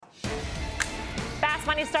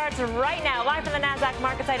Fast Money starts right now, live from the NASDAQ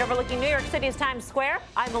market site overlooking New York City's Times Square.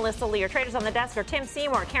 I'm Melissa Lee. Your traders on the desk are Tim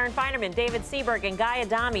Seymour, Karen Feinerman, David Seaberg, and Guy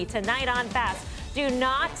Adami. Tonight on Fast, do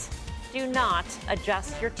not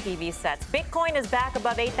adjust your TV sets. Bitcoin is back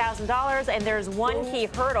above $8,000, and there's one key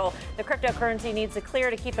hurdle the cryptocurrency needs to clear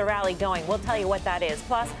to keep the rally going. We'll tell you what that is.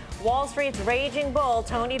 Plus, Wall Street's raging bull,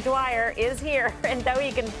 Tony Dwyer, is here. And though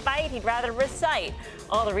he can fight, he'd rather recite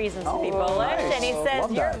all the reasons to be bullish. Nice. And he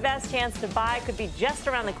says your best chance to buy could be just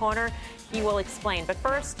around the corner. He will explain. But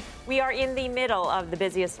first, we are in the middle of the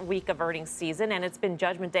busiest week of earnings season, and it's been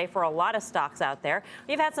judgment day for a lot of stocks out there.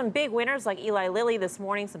 We've had some big winners like Eli Lilly this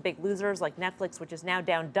morning, some big losers like Netflix, which is now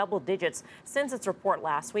down double digits since its report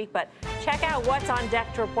last week. But check out what's on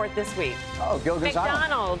deck to report this week.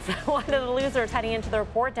 McDonald's, one of the losers heading into the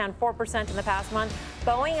report, down 4% in the past month.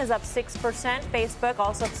 Boeing is up 6%. Facebook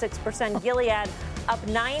also up 6%. Gilead up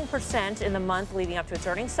 9% in the month leading up to its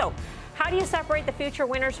earnings. So how do you separate the future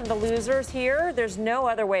winners from the losers here? There's no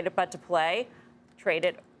other way but to play. Trade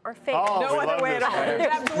it or fade it. No other way at all.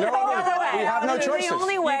 No other way. We have no choices. The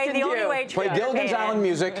only way. Play Gilligan's Island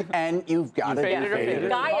music, and you've got to fade it.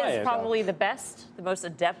 Guy is probably the most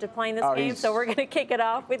adept at playing this game, so we're going to kick it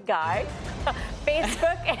off with Guy.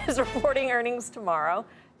 Facebook is reporting earnings tomorrow.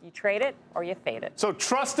 You trade it or you fade it. So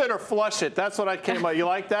trust it or flush it. That's what I came up. You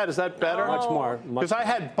like that? Is that better? No. Much more. Because I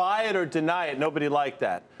had buy it or deny it. Nobody liked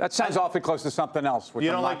that. That sounds awfully close to something else. You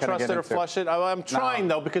don't like trust it or flush it? I'm trying,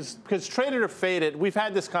 though, because trade it or fade it. We've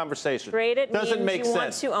had this conversation. Trade it doesn't make you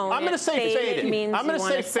sense. Want to own I'm going to say fade it. I'm going to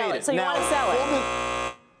say fade it. So you want to sell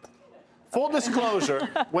it. Full disclosure,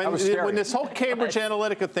 when this whole Cambridge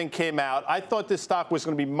Analytica thing came out, I thought this stock was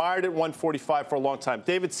going to be mired at 145 for a long time.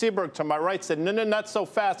 David Seaberg, to my right, said, no, not so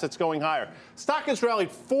fast. It's going higher. Stock has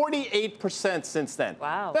rallied 48% since then.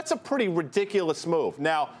 Wow. That's a pretty ridiculous move.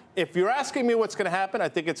 Now, if you're asking me what's going to happen, I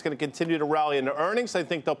think it's going to continue to rally into earnings. I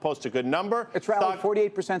think they'll post a good number. It's rallied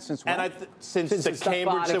 48% since when? And since the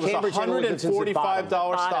Cambridge, it was a $145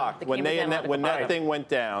 stock when that thing went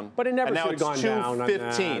down. But it never should have gone down. And now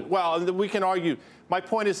it's $2.15. Well, we can argue. My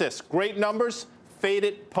point is this. Great numbers, fade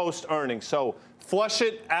it post-earnings. So flush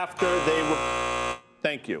it after they were.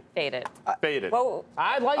 Thank you. Fade it. Fade it. Well,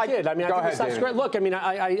 I like it. I mean, I think the stock's great. Look, I mean,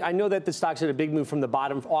 I know that the stock's had a big move from the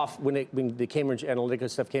bottom off when the Cambridge Analytica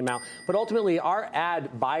stuff came out. But ultimately, our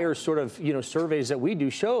ad buyers sort of, surveys that we do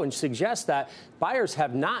show and suggest that buyers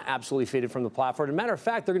have not absolutely faded from the platform. As a matter of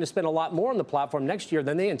fact, they're going to spend a lot more on the platform next year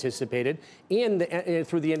than they anticipated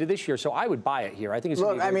through the end of this year. So I would buy it here. I think it's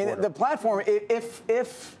going to be a great quarter. The platform, if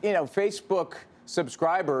Facebook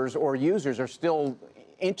subscribers or users are still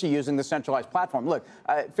into using the centralized platform. Look,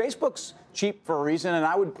 Facebook's cheap for a reason, and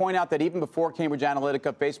I would point out that even before Cambridge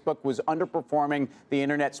Analytica, Facebook was underperforming the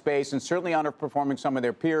internet space and certainly underperforming some of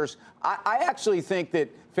their peers. I actually think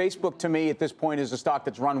that Facebook, to me, at this point, is a stock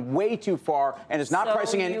that's run way too far and is not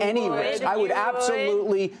pricing in any risk. I would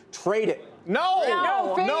absolutely trade it.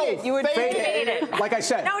 No, fade it. You would fade it. Like I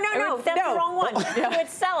said. No, that's the wrong one. You would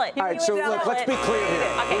sell it. All right, so look, let's be clear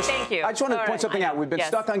here. Okay, thank you. I just want to point something out. We've been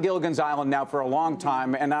stuck on Gilligan's Island now for a long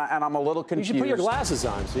time, and I'm a little confused. You should put your glasses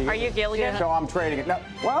on. Are you Gilligan? So I'm trading it. No,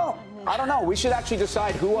 well, I don't know. We should actually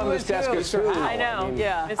decide who on this desk is who. I know.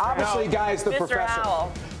 Yeah. Obviously, Guy's the professor.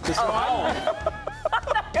 Mr. Howell.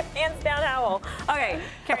 Hands down, Howell. Okay,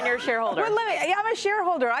 Karen, you're a shareholder. Well, I'm a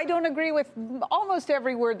shareholder. I don't agree with almost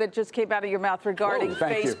every word that just came out of your mouth regarding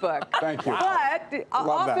Facebook. Thank you. But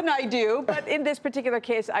often I do. But in this particular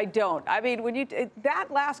case, I don't. I mean,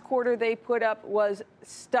 that last quarter they put up was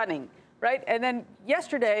stunning, right? And then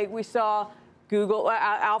yesterday we saw Google,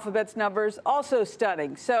 Alphabet's numbers also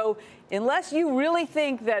stunning. So unless you really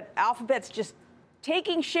think that Alphabet's just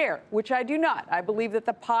taking share, which I do not. I believe that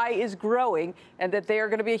the pie is growing and that they are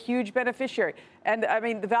going to be a huge beneficiary. And I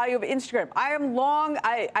mean, the value of Instagram. I am long.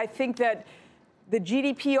 I think that the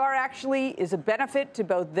GDPR actually is a benefit to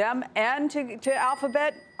both them and to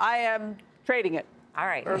Alphabet. I am trading it. All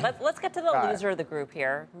right. Let's get to the loser of the group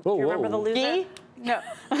here. Do you remember the loser? No.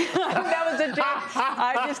 That was a joke.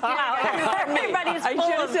 I just Everybody's I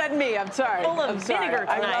should have said me. I'm sorry. Full of vinegar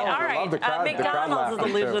tonight. All right. McDonald's is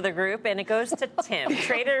the loser of the group, and it goes to Tim.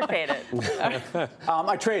 Trade it or fade it?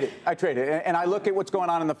 I trade it. And I look at what's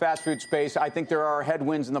going on in the fast food space. I think there are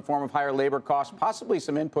headwinds in the form of higher labor costs, possibly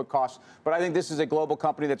some input costs. But I think this is a global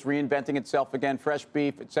company that's reinventing itself again, fresh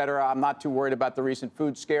beef, et cetera. I'm not too worried about the recent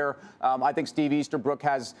food scare. I think Steve Easterbrook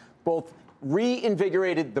has both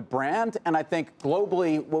reinvigorated the brand, and I think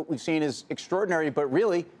globally what we've seen is extraordinary, but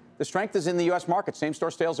really the strength is in the U.S. market. Same-store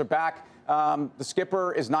sales are back. The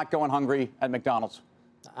skipper is not going hungry at McDonald's.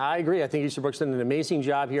 I agree. I think Easterbrook's done an amazing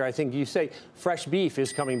job here. I think you say fresh beef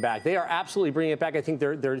is coming back. They are absolutely bringing it back. I think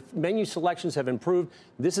their menu selections have improved.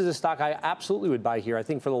 This is a stock I absolutely would buy here. I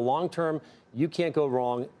think for the long term, you can't go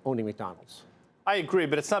wrong owning McDonald's. I agree,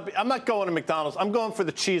 but it's not. I'm not going to McDonald's. I'm going for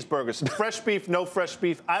the cheeseburgers. Fresh beef, no fresh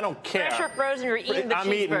beef. I don't care. Fresh or frozen, you're eating the cheeseburgers.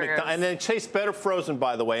 I'm eating McDonald's. And then Chase better frozen,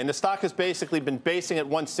 by the way. And the stock has basically been basing at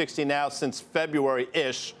 160 now since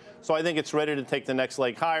February-ish. So I think it's ready to take the next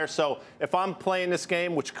leg higher. So if I'm playing this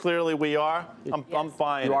game, which clearly we are, I'm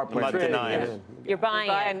buying it. I'm not denying it. You're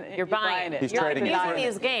buying it. You're buying it. He's You're trading using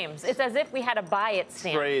these games. It's as if we had a buy it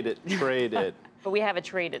stamp. Trade it. But we have a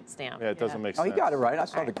traded stamp. Yeah, it doesn't make sense. Oh, you got it right. I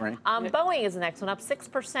saw the green. Boeing is the next one, up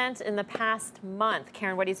 6% in the past month.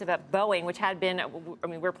 Karen, what do you say about Boeing, which had been, I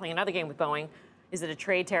mean, we're playing another game with Boeing. Is it a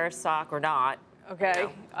trade tariff stock or not? Okay.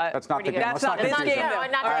 That's not the game. That's not the game.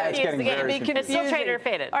 It's still traded or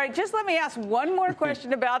faded. All right, just let me ask one more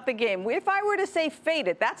question about the game. If I were to say fade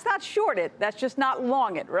it, that's not short it. That's just not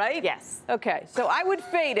long it, right? Yes. Okay, so I would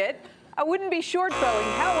fade it. I wouldn't be short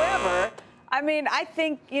Boeing. However, I mean, I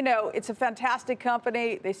think, it's a fantastic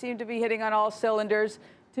company. They seem to be hitting on all cylinders.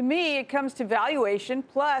 To me, it comes to valuation.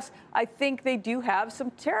 Plus, I think they do have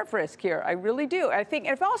some tariff risk here. I really do. I think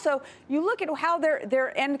if also you look at how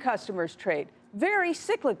their end customers trade, very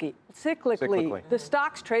cyclically. The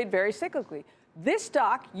stocks trade very cyclically. This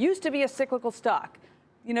stock used to be a cyclical stock.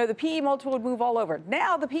 The PE multiple would move all over.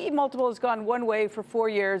 Now the PE multiple has gone one way for 4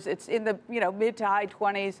 years. It's in the mid to high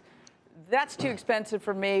 20s. That's too expensive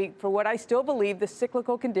for me for what I still believe the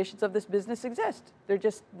cyclical conditions of this business exist. They're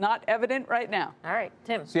just not evident right now. All right,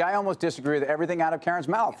 Tim. See, I almost disagree with everything out of Karen's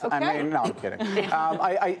mouth. Okay. I mean, no, I'm kidding.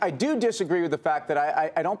 I do disagree with the fact that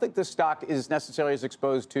I don't think this stock is necessarily as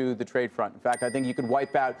exposed to the trade front. In fact, I think you could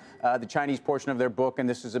wipe out the Chinese portion of their book, and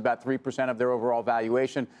this is about 3% of their overall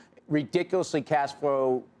valuation. Ridiculously cash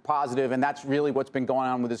flow positive, and that's really what's been going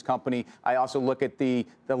on with this company. I also look at the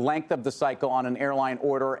length of the cycle on an airline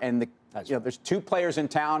order, and there's two players in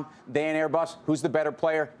town, they and Airbus. Who's the better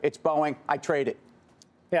player? It's Boeing. I trade it.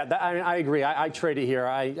 Yeah, I agree. I trade it here.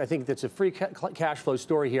 I think that's a free cash flow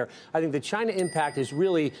story here. I think the China impact is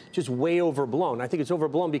really just way overblown. I think it's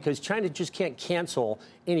overblown because China just can't cancel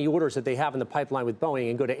any orders that they have in the pipeline with Boeing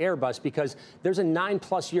and go to Airbus because there's a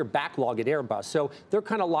 9+ year backlog at Airbus. So they're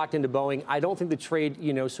kind of locked into Boeing. I don't think the trade,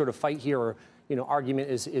 sort of fight here or argument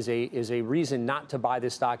is a reason not to buy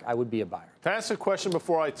this stock. I would be a buyer. Can I ask a question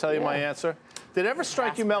before I tell you my answer? Did it ever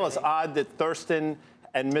strike you, Mel, as odd that Thurston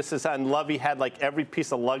and Mrs. and Lovey had like every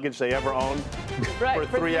piece of luggage they ever owned for a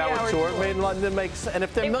 3-hour tour? It made London make sense. And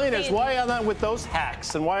if they're millionaires, why are they not with those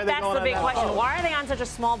hacks? And why are they going on that? That's the big question. Why are they on such a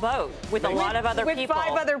small boat with a lot of other people? With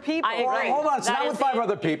 5 other people. I agree. Well, hold on, it's not with 5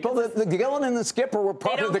 other people. The Gillen and the skipper were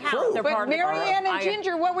part of the crew. But Marianne and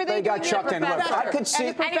Ginger, what were they doing? They got chucked in. Look, I could see.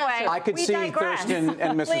 Anyway, I could see Thurston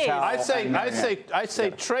and Mrs. Howell. I say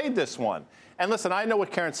trade this one. And listen, I know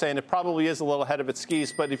what Karen's saying. It probably is a little ahead of its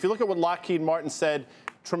skis. But if you look at what Lockheed Martin said,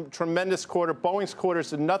 tremendous quarter. Boeing's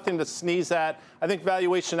quarters are nothing to sneeze at. I think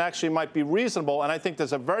valuation actually might be reasonable. And I think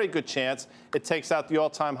there's a very good chance it takes out the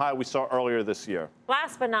all-time high we saw earlier this year.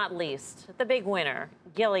 Last but not least, the big winner,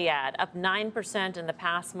 Gilead, up 9% in the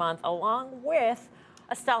past month, along with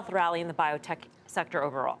a stealth rally in the biotech sector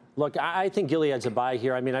overall. Look, I think Gilead's a buy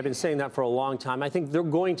here. I mean, I've been saying that for a long time. I think they're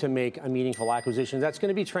going to make a meaningful acquisition. That's going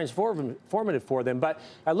to be transformative for them. But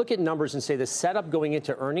I look at numbers and say the setup going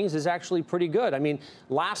into earnings is actually pretty good. I mean,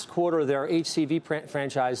 last quarter, their HCV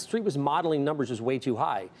franchise, Street was modeling numbers just way too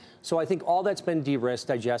high. So I think all that's been de-risked,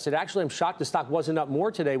 digested. Actually, I'm shocked the stock wasn't up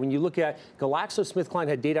more today. When you look at GlaxoSmithKline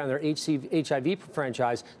had data on their HIV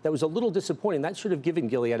franchise that was a little disappointing. That should have given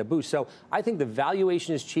Gilead a boost. So I think the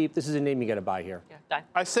valuation is cheap. This is a name you got to buy here. Yeah,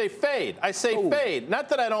 I say fade. Fade. Not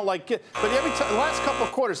that I don't like it, but every time, the last couple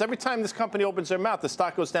of quarters, every time this company opens their mouth, the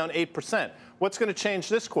stock goes down 8%. What's going to change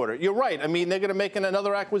this quarter? You're right. I mean, they're going to make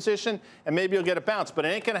another acquisition, and maybe you'll get a bounce. But it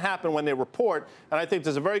ain't going to happen when they report. And I think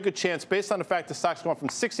there's a very good chance, based on the fact the stock's going from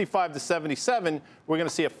 65 to 77, we're going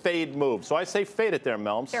to see a fade move. So I say fade it there,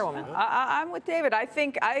 Melms. Chairwoman. I'm with David. I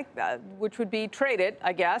think which would be trade it,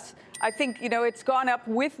 I guess. I think, it's gone up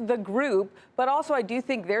with the group, but also I do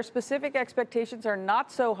think their specific expectations are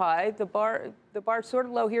not so high. The bar's sort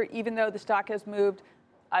of low here, even though the stock has moved.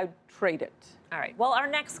 I'd trade it. All right. Well, our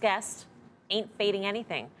next guest ain't fading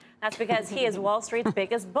anything. That's because he is Wall Street's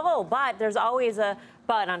biggest bull. But there's always a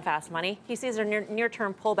but on Fast Money. He sees a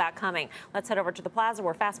near-term pullback coming. Let's head over to the plaza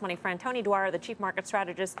where Fast Money friend Tony Dwyer, the chief market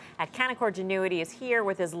strategist at Canaccord Genuity, is here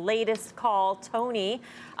with his latest call. Tony,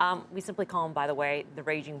 we simply call him, by the way, the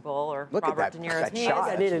Raging Bull or Look Robert at De Niro's that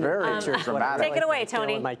shot. It's very dramatic. Take it away,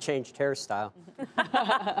 Tony. My changed hairstyle.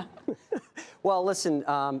 Well, listen,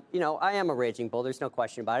 I am a raging bull. There's no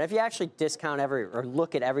question about it. If you actually discount or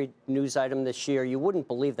look at every news item this year, you wouldn't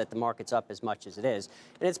believe that the market's up as much as it is.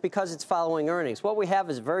 And it's because it's following earnings. What we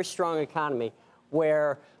have is a very strong economy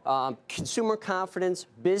where consumer confidence,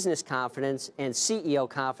 business confidence, and CEO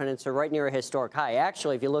confidence are right near a historic high.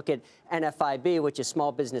 Actually, if you look at NFIB, which is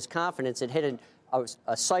small business confidence, it hit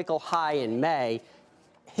a cycle high in May.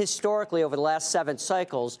 Historically, over the last 7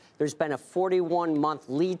 cycles, there's been a 41-month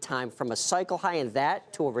lead time from a cycle high in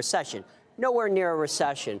that to a recession. Nowhere near a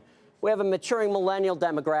recession. We have a maturing millennial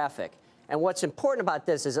demographic. And what's important about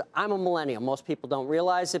this is I'm a millennial. Most people don't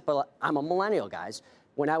realize it, but I'm a millennial, guys.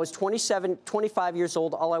 When I was 25 years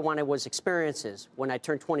old, all I wanted was experiences. When I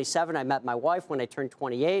turned 27, I met my wife. When I turned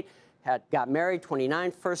 28, got married,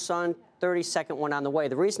 29, first son, 32nd one on the way.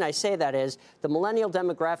 The reason I say that is the millennial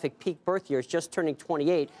demographic peak birth year is just turning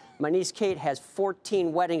 28. My niece Kate has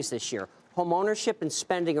 14 weddings this year. Home ownership and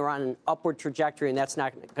spending are on an upward trajectory, and that's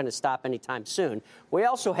not going to stop anytime soon. We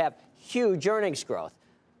also have huge earnings growth.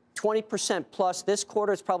 20% plus this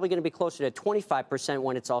quarter is probably going to be closer to 25%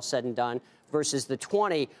 when it's all said and done versus the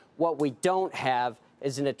 20. What we don't have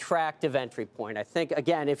is an attractive entry point. I think,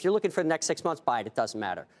 again, if you're looking for the next 6 months, buy it. It doesn't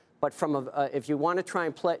matter. But if you want to try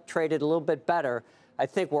and trade it a little bit better, I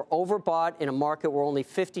think we're overbought in a market where only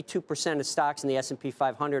 52% of stocks in the S&P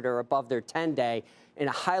 500 are above their 10-day. In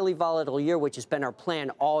a highly volatile year, which has been our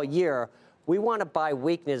plan all year, we want to buy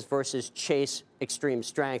weakness versus chase extreme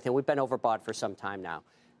strength, and we've been overbought for some time now.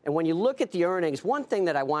 And when you look at the earnings, one thing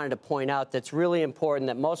that I wanted to point out that's really important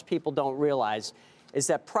that most people don't realize is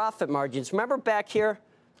that profit margins, remember back here,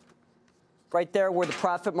 right there where the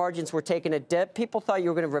profit margins were taking a dip, people thought you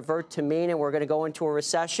were going to revert to mean and we're going to go into a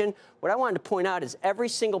recession. What I wanted to point out is every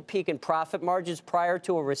single peak in profit margins prior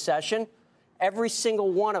to a recession, every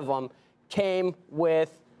single one of them came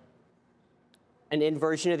with an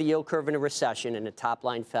inversion of the yield curve in a recession and a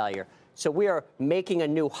top-line failure. So we are making a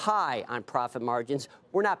new high on profit margins.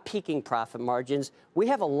 We're not peaking profit margins. We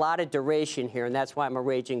have a lot of duration here, and that's why I'm a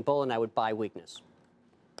raging bull, and I would buy weakness.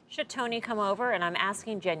 Should Tony come over? And I'm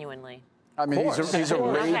asking genuinely. I mean, he's a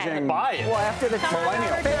raging. Okay. Buy it. Well, after the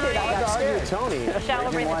millennial faded, I got scared. Tony. Michelle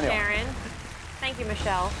will bring the chair in. Thank you,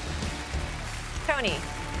 Michelle. Tony,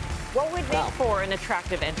 what would make for an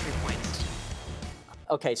attractive entry point?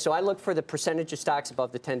 Okay, so I look for the percentage of stocks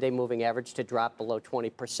above the 10-day moving average to drop below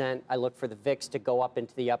 20%. I look for the VIX to go up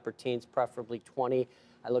into the upper teens, preferably 20.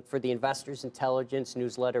 I look for the Investors Intelligence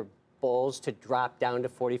newsletter bulls to drop down to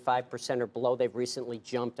 45% or below. They've recently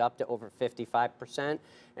jumped up to over 55%.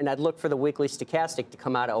 And I'd look for the weekly stochastic to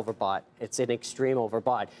come out of overbought. It's an extreme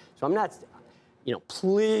overbought. So I'm not,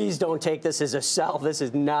 please don't take this as a sell. This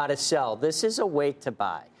is not a sell. This is a wait to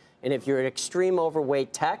buy. And if you're an extreme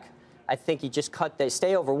overweight tech, I think you just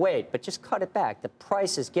stay overweight, but just cut it back. The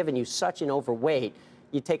price has given you such an overweight,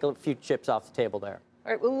 you take a few chips off the table there.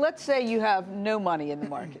 All right, well, let's say you have no money in the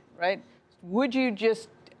market, right? Would you just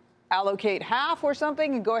allocate half or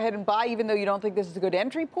something and go ahead and buy even though you don't think this is a good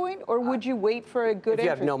entry point? Or would you wait for a good entry point? If you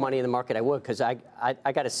have no money in the market, I would, because I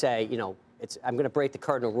got to say, I'm going to break the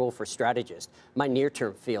cardinal rule for strategists. My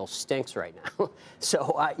near-term feel stinks right now.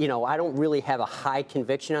 So, I don't really have a high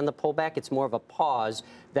conviction on the pullback. It's more of a pause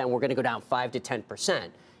than we're going to go down 5 to 10%.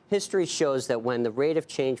 History shows that when the rate of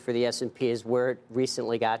change for the S&P is where it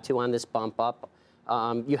recently got to on this bump up,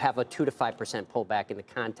 you have a 2 to 5% pullback in the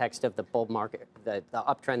context of the bull market, the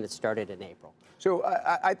uptrend that started in April. So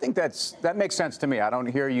I think that makes sense to me. I don't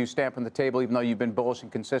hear you stamping the table, even though you've been bullish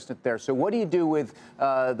and consistent there. So what do you do with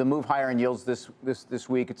the move higher in yields this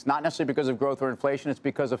week? It's not necessarily because of growth or inflation. It's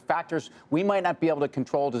because of factors we might not be able to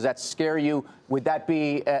control. Does that scare you? Would that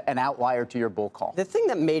be an outlier to your bull call? The thing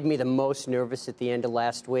that made me the most nervous at the end of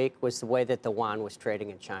last week was the way that the yuan was trading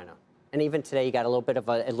in China. And even today, you got a little bit of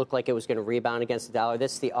it looked like it was going to rebound against the dollar.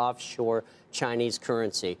 This is the offshore Chinese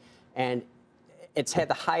currency. And it's had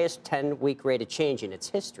the highest 10-week rate of change in its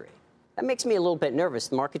history. That makes me a little bit nervous.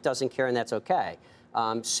 The market doesn't care, and that's okay.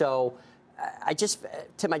 So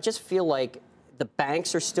Tim, I just feel like the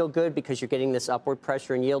banks are still good because you're getting this upward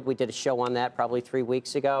pressure in yield. We did a show on that probably 3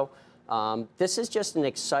 weeks ago. This is just an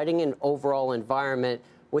exciting and overall environment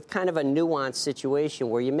with kind of a nuanced situation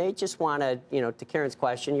where you may just want to, to Karen's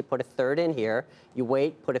question, you put a third in here, you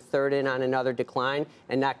wait, put a third in on another decline,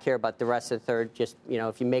 and not care about the rest of the third. Just,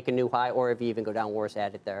 if you make a new high or if you even go down worse,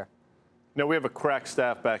 add it there. No, we have a crack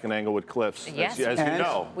staff back in Englewood Cliffs, yes, as you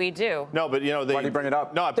know. We do. No, but, why do you bring it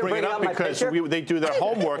up? No, I bring it up because they do their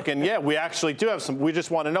homework, and, yeah, we actually do have some. We just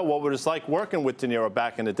want to know what it was like working with De Niro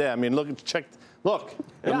back in the day. I mean, check Look,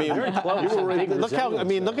 yeah, I mean, look how, I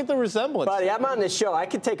mean, look at the resemblance. Buddy, I'm on this show. I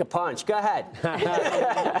could take a punch. Go ahead.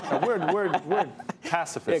 we're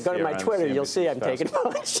pacifists. Yeah, go to my Twitter. You'll see I'm taking a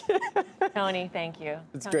punch. Tony, thank you.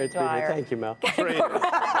 It's Tony great to be here. Thank you, Mel.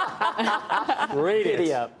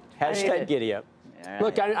 Giddy up. Hashtag giddy up.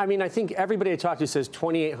 Look, I mean, I think everybody I talk to says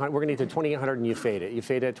 2,800. We're going to get to 2,800, and you fade it. You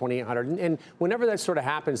fade it at 2,800, and whenever that sort of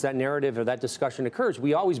happens, that narrative or that discussion occurs,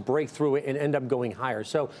 we always break through it and end up going higher.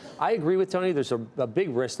 So I agree with Tony. There's a big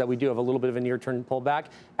risk that we do have a little bit of a near-term pullback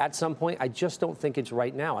at some point. I just don't think it's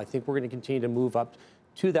right now. I think we're going to continue to move up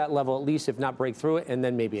to that level at least, if not break through it, and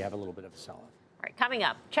then maybe have a little bit of a sell-off. All right, coming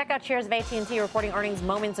up, check out shares of AT&T reporting earnings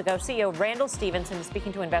moments ago. CEO Randall Stephenson is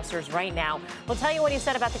speaking to investors right now. We'll tell you what he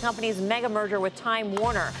said about the company's mega merger with Time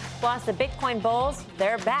Warner. Plus, the Bitcoin bulls,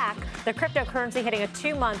 they're back. The cryptocurrency hitting a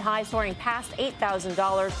 2-month high, soaring past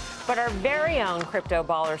 $8,000. But our very own crypto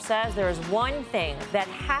baller says there is one thing that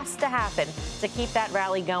has to happen to keep that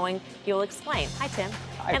rally going. He'll explain. Hi, Tim.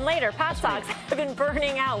 And later, pot stocks have been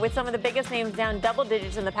burning out with some of the biggest names down double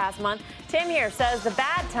digits in the past month. Tim here says the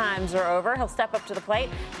bad times are over. He'll step up to the plate,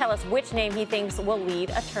 tell us which name he thinks will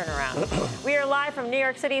lead a turnaround. We are live from New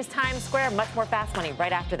York City's Times Square. Much more Fast Money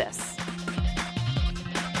right after this.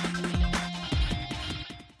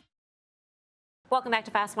 Welcome back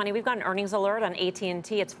to Fast Money. We've got an earnings alert on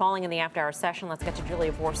AT&T. It's falling in the after-hour session. Let's get to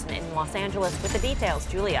Julia Borson in Los Angeles with the details.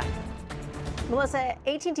 Julia. Melissa,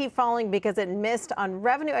 AT&T falling because it missed on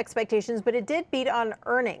revenue expectations, but it did beat on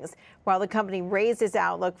earnings, while the company raised its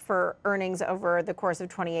outlook for earnings over the course of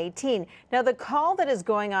 2018. Now, the call that is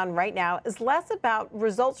going on right now is less about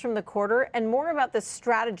results from the quarter and more about the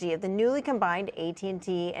strategy of the newly combined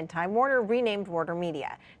AT&T and Time Warner, renamed Warner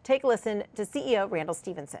Media. Take a listen to CEO Randall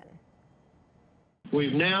Stephenson.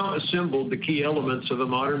 We've now assembled the key elements of a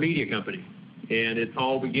modern media company, and it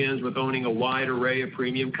all begins with owning a wide array of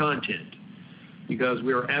premium content, because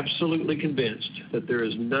we are absolutely convinced that there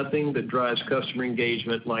is nothing that drives customer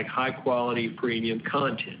engagement like high-quality premium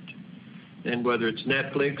content. And whether it's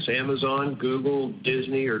Netflix, Amazon, Google,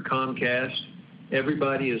 Disney, or Comcast,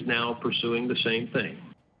 everybody is now pursuing the same thing.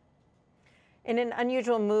 In an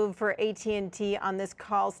unusual move for AT&T on this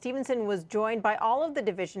call, Stephenson was joined by all of the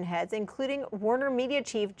division heads, including Warner Media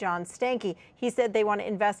Chief John Stankey. He said they want to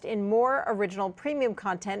invest in more original premium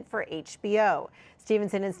content for HBO.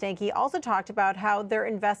 Stephenson and Stankey also talked about how they're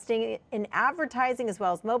investing in advertising as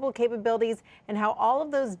well as mobile capabilities, and how all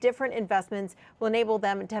of those different investments will enable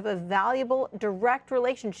them to have a valuable direct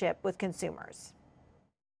relationship with consumers.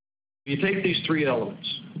 You take these three elements,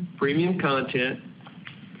 premium content,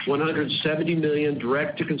 170 million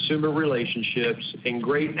direct-to-consumer relationships, and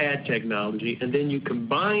great ad technology, and then you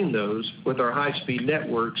combine those with our high-speed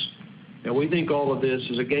networks, and we think all of this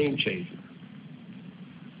is a game changer.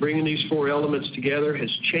 Bringing these four elements together has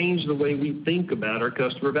changed the way we think about our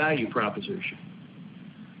customer value proposition.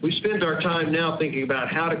 We spend our time now thinking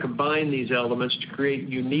about how to combine these elements to create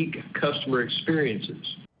unique customer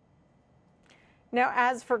experiences. Now,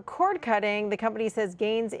 as for cord cutting, the company says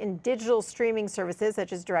gains in digital streaming services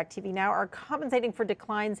such as DirecTV Now are compensating for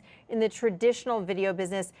declines in the traditional video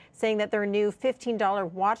business, saying that their new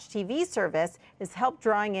 $15 Watch TV service has helped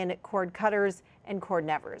drawing in cord cutters and cord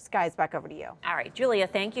nevers. Guys, back over to you. All right, Julia,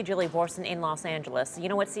 thank you. Julia Borson in Los Angeles. You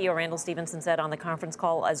know what CEO Randall Stephenson said on the conference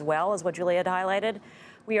call as well as what Julia had highlighted?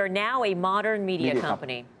 We are now a modern media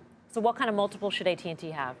company. So what kind of multiple should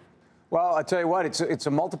AT&T have? Well, I'll tell you what, it's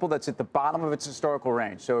a multiple that's at the bottom of its historical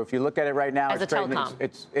range. So if you look at it right now, it's trading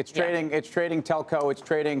telco, it's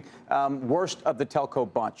trading worst of the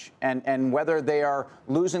telco bunch. And whether they are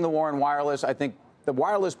losing the war in wireless, I think the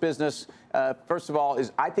wireless business, first of all,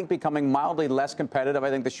 is, I think, becoming mildly less competitive. I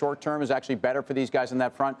think the short term is actually better for these guys on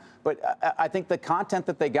that front. But I think the content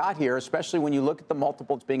that they got here, especially when you look at the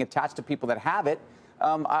multiples being attached to people that have it,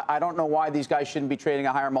 I don't know why these guys shouldn't be trading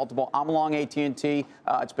a higher multiple. I'm long AT&T.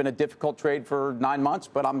 It's been a difficult trade for 9 months,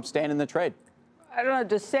 but I'm staying in the trade. I don't know.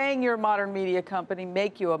 Does saying you're a modern media company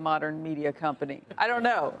make you a modern media company? I don't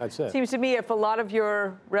know. That's it. Seems to me if a lot of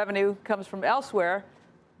your revenue comes from elsewhere,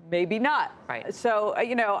 maybe not. Right. So,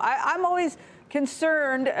 you know, I'm always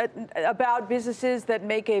concerned about businesses that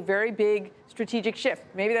make a very big strategic shift.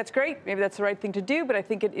 Maybe that's great. Maybe that's the right thing to do. But I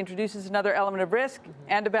think it introduces another element of risk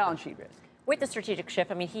and a balance sheet risk. With the strategic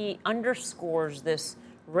shift, I mean, he underscores this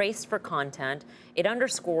race for content. It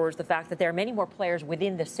underscores the fact that there are many more players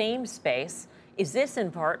within the same space. Is this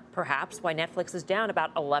in part, perhaps, why Netflix is down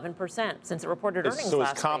about 11% since it reported earnings last week?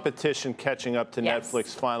 So is competition catching up to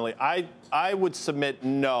Netflix finally? I would submit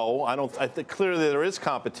no. I think clearly there is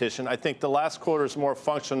competition. I think the last quarter is more a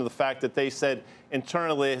function of the fact that they said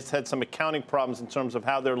internally it's had some accounting problems in terms of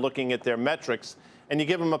how they're looking at their metrics, and you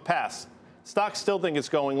give them a pass. Stocks still think it's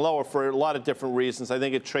going lower for a lot of different reasons. I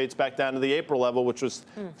think it trades back down to the April level, which was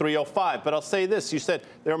 305. But I'll say this. You said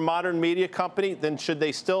they're a modern media company. Then should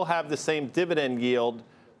they still have the same dividend yield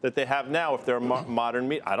that they have now if they're a modern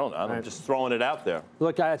media? I don't know. I'm just throwing it out there.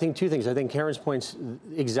 Look, I think two things. I think Karen's point's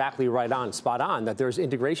exactly right on, spot on, that there's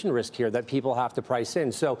integration risk here that people have to price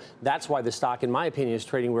in. So that's why the stock, in my opinion, is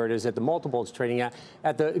trading where it is at the multiple it's trading at.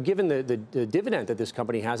 Given the dividend that this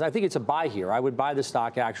company has, I think it's a buy here. I would buy the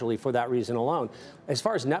stock actually for that reason alone. As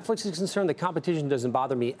far as Netflix is concerned, the competition doesn't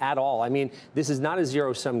bother me at all. I mean, this is not a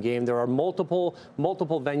zero-sum game. There are multiple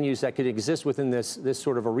venues that could exist within this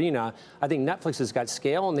sort of arena. I think Netflix has got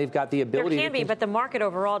scale, and they've got the ability. There can be, but the market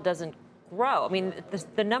overall doesn't grow. I mean,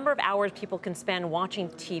 the number of hours people can spend watching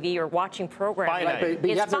TV or watching programs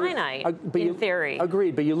is finite in theory.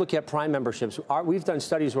 Agreed, but you look at Prime memberships. We've done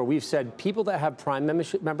studies where we've said people that have Prime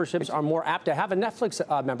memberships are more apt to have a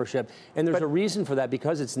Netflix membership, and there's a reason for that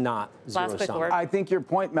because it's not zero-sum. I think your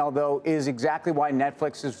point, Mel, though, is exactly why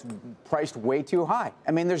Netflix is priced way too high.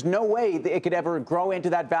 I mean, there's no way that it could ever grow into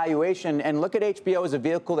that valuation. And look at HBO as a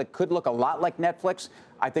vehicle that could look a lot like Netflix.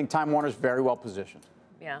 I think Time Warner's very well positioned.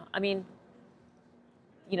 Yeah, I mean,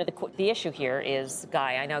 you know, the issue here is,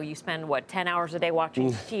 Guy, I know you spend, 10 hours a day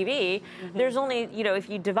watching TV. There's only, if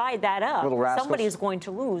you divide that up, somebody's going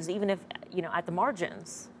to lose, even if, at the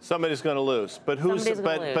margins. Somebody's going to lose. But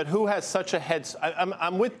who has such a head start?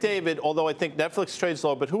 I'm with David, although I think Netflix trades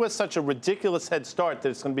low, but who has such a ridiculous head start that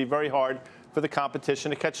it's going to be very hard for the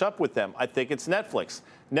competition to catch up with them? I think it's Netflix.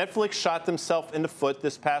 Netflix shot themselves in the foot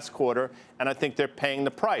this past quarter, and I think they're paying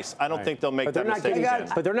the price. I don't think they'll make that mistake again.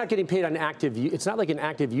 But they're not getting paid on active. It's not like an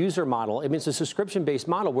active user model. I mean, it's a subscription-based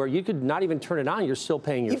model where you could not even turn it on. You're still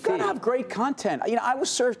paying your fee. You've got to have great content. I was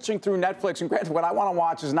searching through Netflix, and granted, what I want to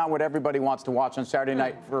watch is not what everybody wants to watch on Saturday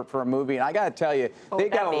night for a movie. And I got to tell you, they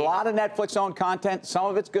got a lot of Netflix-owned content. Some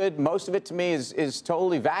of it's good. Most of it, to me, is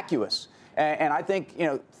totally vacuous. And I think,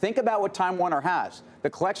 think about what Time Warner has. The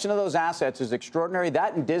collection of those assets is extraordinary.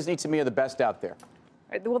 That and Disney, to me, are the best out there.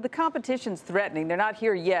 Well, the competition's threatening. They're not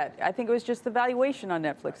here yet. I think it was just the valuation on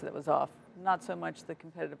Netflix that was off, not so much the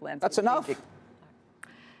competitive landscape. That's enough.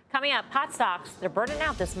 Coming up, pot stocks, they're burning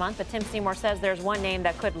out this month, but Tim Seymour says there's one name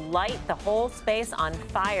that could light the whole space on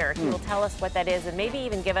fire. He will tell us what that is and maybe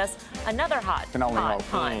even give us another hot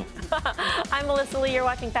time. I'm Melissa Lee. You're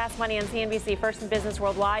watching Fast Money on CNBC, first in business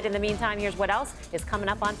worldwide. In the meantime, here's what else is coming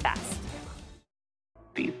up on Fast.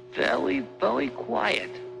 Be very, very quiet.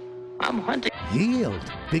 I'm hunting.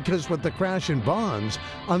 Yield, because with the crash in bonds,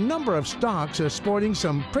 a number of stocks are sporting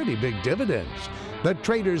some pretty big dividends. The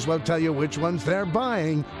traders will tell you which ones they're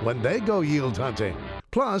buying when they go yield hunting.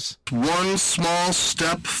 Plus, one small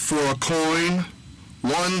step for a coin,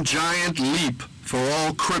 one giant leap for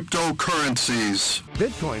all cryptocurrencies.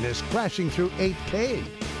 Bitcoin is crashing through 8K,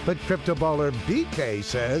 but crypto baller BK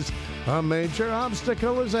says a major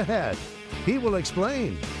obstacle is ahead. He will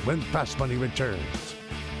explain when Fast Money returns.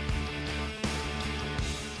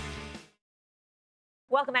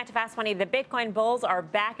 Welcome back to Fast Money. The Bitcoin bulls are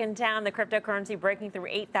back in town. The cryptocurrency breaking through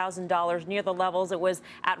 $8,000, near the levels it was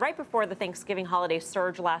at right before the Thanksgiving holiday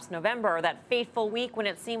surge last November, that fateful week when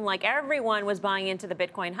it seemed like everyone was buying into the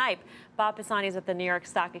Bitcoin hype. Bob Pisani is at the New York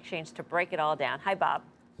Stock Exchange to break it all down. Hi, Bob.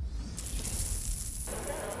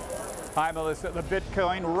 Hi, Melissa. The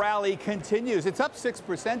Bitcoin rally continues. It's up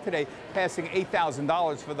 6% today, passing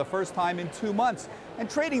 $8,000 for the first time in 2 months. And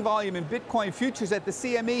trading volume in Bitcoin futures at the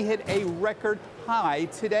CME hit a record high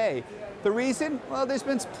today. The reason? Well, there's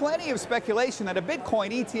been plenty of speculation that a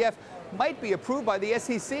Bitcoin ETF might be approved by the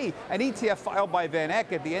SEC. An ETF filed by Van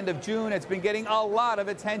Eck at the end of June has been getting a lot of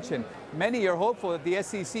attention. Many are hopeful that the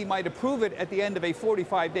SEC might approve it at the end of a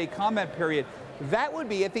 45-day comment period. That would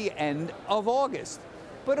be at the end of August.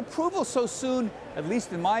 But approval so soon, at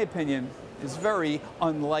least in my opinion, is very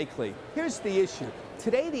unlikely. Here's the issue.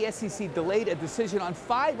 Today, the SEC delayed a decision on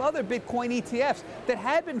 5 other Bitcoin ETFs that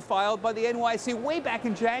had been filed by the NYSE way back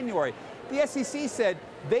in January. The SEC said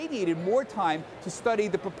they needed more time to study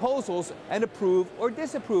the proposals and approve or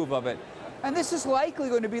disapprove of it. And this is likely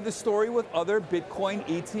going to be the story with other Bitcoin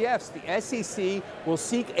ETFs. The SEC will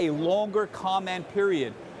seek a longer comment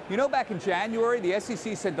period. Back in January, the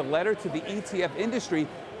SEC sent a letter to the ETF industry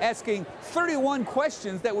asking 31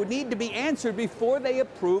 questions that would need to be answered before they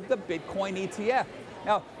approved the Bitcoin ETF.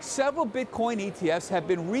 Now, several Bitcoin ETFs have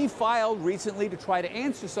been refiled recently to try to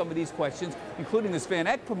answer some of these questions, including this Van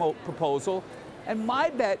Eck proposal. And my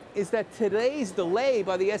bet is that today's delay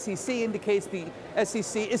by the SEC indicates the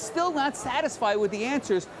SEC is still not satisfied with the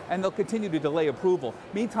answers, and they'll continue to delay approval.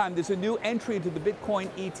 Meantime, there's a new entry into the Bitcoin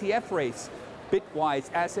ETF race. Bitwise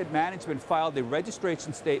Asset Management filed a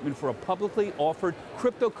registration statement for a publicly offered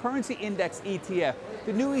cryptocurrency index ETF.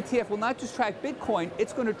 The new ETF will not just track Bitcoin,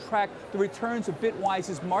 it's going to track the returns of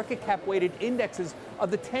Bitwise's market cap weighted indexes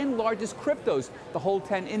of the 10 largest cryptos, the whole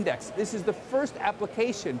 10 index. This is the first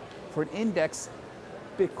application for an index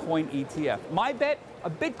Bitcoin ETF. My bet, a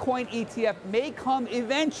Bitcoin ETF may come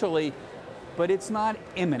eventually, but it's not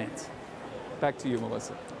imminent. Back to you,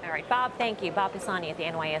 Melissa. All right, Bob, thank you. Bob Pisani at the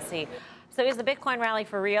NYSE. So is the Bitcoin rally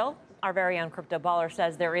for real? Our very own crypto baller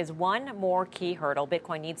says there is one more key hurdle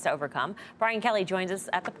Bitcoin needs to overcome. Brian Kelly joins us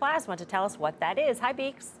at the Plasma to tell us what that is. Hi,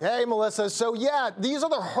 Beeks. Hey, Melissa. So, yeah, these are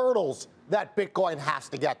the hurdles that Bitcoin has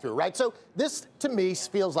to get through, right? So this, to me,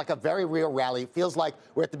 feels like a very real rally. It feels like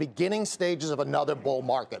we're at the beginning stages of another bull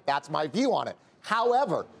market. That's my view on it.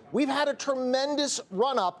 However, we've had a tremendous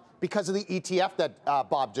run-up because of the ETF that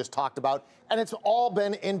Bob just talked about, and it's all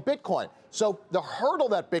been in Bitcoin. So the hurdle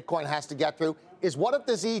that Bitcoin has to get through is, what if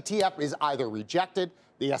this ETF is either rejected,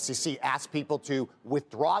 the SEC asks people to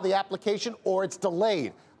withdraw the application, or it's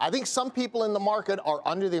delayed? I think some people in the market are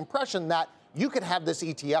under the impression that you could have this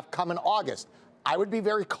ETF come in August. I would be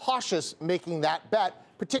very cautious making that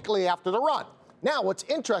bet, particularly after the run. Now, what's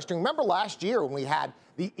interesting, remember last year when we had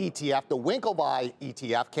the ETF, the Winklevi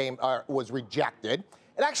ETF was rejected.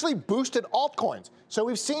 It actually boosted altcoins. So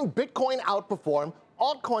we've seen Bitcoin outperform.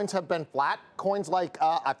 Altcoins have been flat. Coins like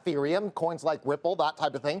Ethereum, coins like Ripple, that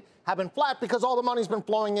type of thing, have been flat because all the money's been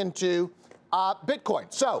flowing into Bitcoin.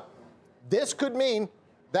 So this could mean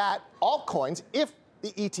that altcoins, if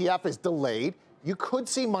the ETF is delayed, you could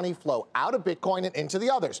see money flow out of Bitcoin and into the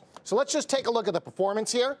others. So let's just take a look at the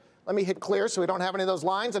performance here. Let me hit clear so we don't have any of those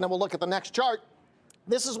lines, and then we'll look at the next chart.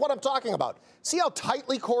 This is what I'm talking about. See how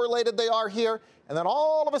tightly correlated they are here? And then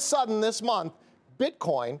all of a sudden this month,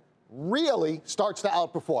 Bitcoin really starts to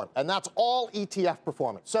outperform. And that's all ETF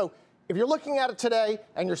performance. So if you're looking at it today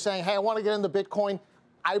and you're saying, hey, I want to get into Bitcoin,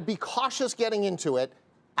 I'd be cautious getting into it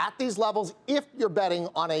at these levels if you're betting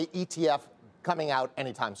on a ETF coming out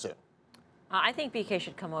anytime soon. I think BK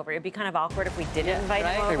should come over. It'd be kind of awkward if we didn't invite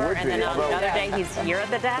him over, and then on another day he's here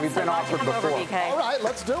at the desk. We've been awkward before. Over, BK. All right,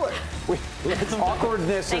 let's do it.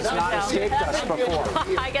 Awkwardness has not escaped us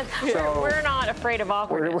before. I guess we're not afraid of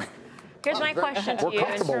awkwardness. Here's my question to you in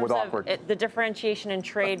terms of the differentiation in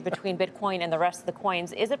trade between Bitcoin and the rest of the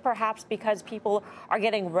coins. Is it perhaps because people are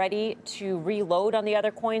getting ready to reload on the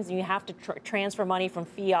other coins and you have to transfer money from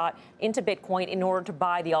fiat into Bitcoin in order to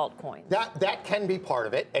buy the altcoins? That can be part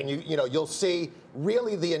of it. And you'll see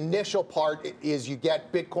really the initial part is you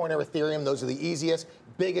get Bitcoin or Ethereum. Those are the easiest,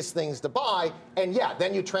 biggest things to buy. And yeah,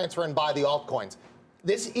 then you transfer and buy the altcoins.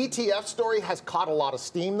 This ETF story has caught a lot of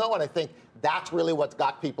steam, though, and I think that's really what's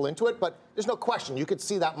got people into it. But there's no question. You could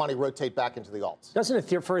see that money rotate back into the alts.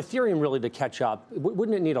 Doesn't it, for Ethereum really to catch up,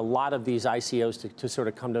 wouldn't it need a lot of these ICOs to sort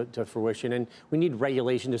of come to fruition? And we need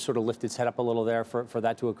regulation to sort of lift its head up a little there for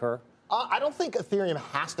that to occur? I don't think Ethereum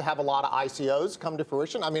has to have a lot of ICOs come to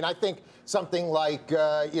fruition. I mean, I think something like,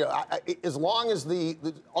 as long as the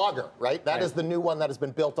Augur, right? That is the new one that has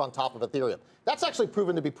been built on top of Ethereum. That's actually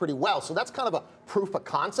proven to be pretty well. So that's kind of a proof of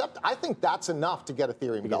concept. I think that's enough to get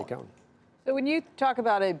Ethereum going. So when you talk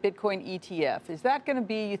about a Bitcoin ETF, is that going to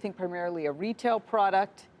be, you think, primarily a retail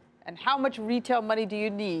product? And how much retail money do you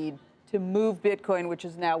need to move Bitcoin, which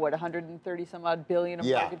is now, what, 130 some odd billion of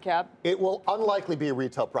market cap? It will unlikely be a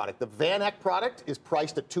retail product. The Van Eck product is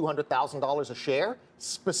priced at $200,000 a share,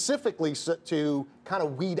 specifically to kind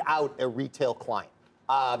of weed out a retail client.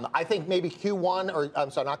 I think maybe Q1, or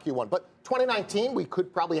I'm sorry, not Q1, but 2019, we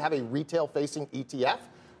could probably have a retail-facing ETF.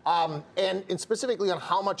 And specifically on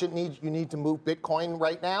how much you need to move Bitcoin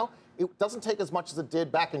right now, it doesn't take as much as it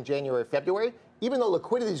did back in January, February. Even though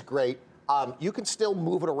liquidity is great, you can still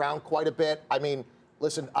move it around quite a bit. I mean,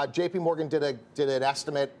 listen, J.P. Morgan did an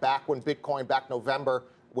estimate back November,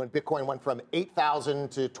 when Bitcoin went from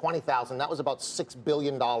 8,000 to 20,000. That was about $6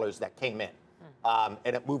 billion that came in,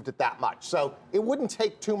 and it moved it that much. So it wouldn't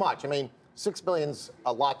take too much. I mean, $6 billion's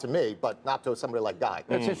a lot to me, but not to somebody like Guy.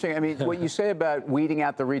 That's interesting. I mean, what you say about weeding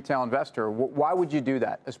out the retail investor, why would you do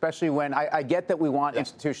that? Especially when I get that we want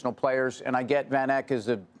institutional players, and I get Van Eck has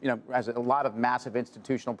a lot of massive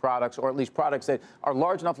institutional products, or at least products that are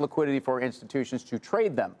large enough liquidity for institutions to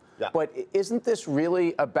trade them. Yeah. But isn't this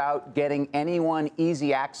really about getting anyone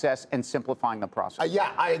easy access and simplifying the process?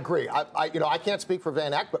 Yeah, I agree. I can't speak for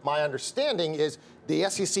Van Eck, but my understanding is the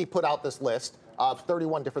SEC put out this list. of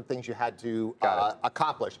 31 different things you had to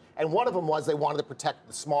accomplish. And one of them was they wanted to protect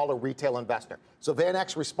the smaller retail investor. So Van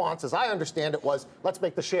Eck's response, as I understand it, was let's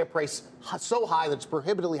make the share price so high that it's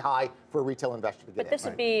prohibitively high for a retail investor to get in. But this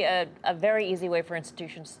would be a very easy way for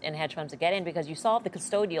institutions and hedge funds to get in because you solve the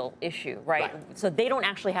custodial issue, right? So they don't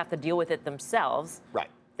actually have to deal with it themselves. Right.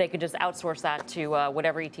 They could just outsource that to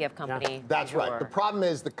whatever ETF company. Yeah. That's right. The problem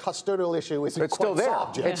is the custodial issue isn't quite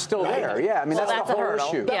solved yet. It's still there. Yeah, I mean, that's the whole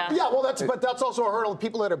issue. But that's also a hurdle.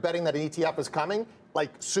 People that are betting that an ETF is coming, like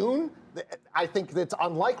soon, I think that's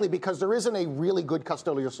unlikely because there isn't a really good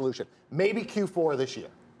custodial solution. Maybe Q4 this year.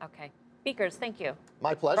 Okay. Speakers, thank you.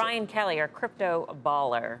 My pleasure. Brian Kelly, our crypto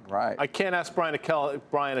baller. Right. I can't ask Brian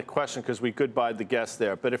a question because we goodbyed the guest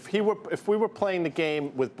there. But if we were playing the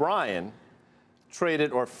game with Brian, trade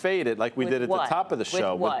it or fade it like we did at the top of the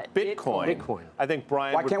show with Bitcoin. I think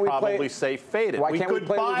Brian would probably say fade it. We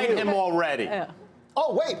goodbyed him already. Yeah.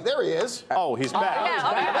 Oh, wait, there he is. Oh, he's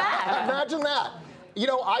back. Imagine that. You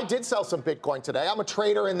know, I did sell some Bitcoin today. I'm a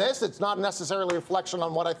trader in this. It's not necessarily a reflection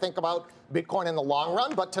on what I think about Bitcoin in the long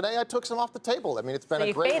run, but today I took some off the table. I mean, it's been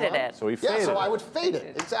a great run. It. So he faded it. So I would fade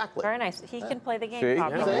it, exactly. Very nice. He can play the game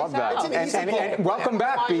properly. Yeah. I love that. And welcome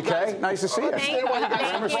back, BK. Nice to see you. Thank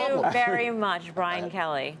you very much, Brian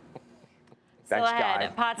Kelly. Thanks, Still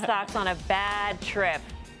ahead, pot stocks on a bad trip.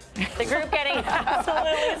 The group getting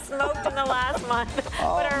absolutely smoked in the last month.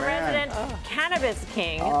 But our resident cannabis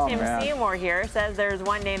king, Tim Seymour here, says there's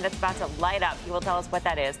one name that's about to light up. He will tell us what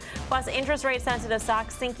that is. Plus, interest rate sensitive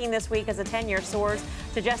stocks sinking this week as the 10-year soars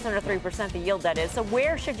to just under 3%, the yield that is. So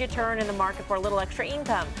where should you turn in the market for a little extra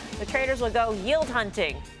income? The traders will go yield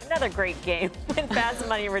hunting. Another great game when fast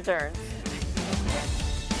money returns.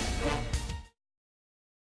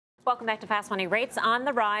 Welcome back to Fast Money. Rates on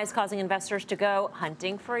the rise, causing investors to go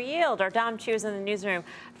hunting for yield. Our Dom Chu is in the newsroom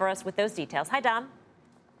for us with those details. Hi, Dom.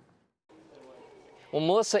 Well,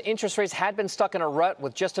 Melissa, interest rates had been stuck in a rut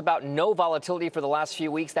with just about no volatility for the last few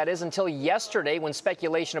weeks. That is until yesterday when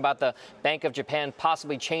speculation about the Bank of Japan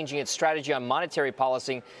possibly changing its strategy on monetary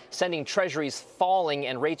policy, sending treasuries falling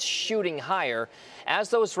and rates shooting higher. As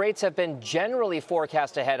those rates have been generally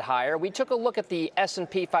forecast to head higher, we took a look at the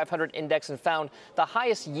S&P 500 index and found the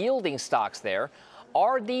highest yielding stocks there.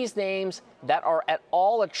 Are these names that are at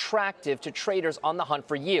all attractive to traders on the hunt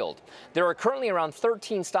for yield? There are currently around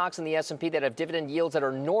 13 stocks in the S&P that have dividend yields that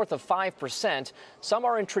are north of 5%. Some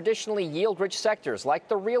are in traditionally yield-rich sectors like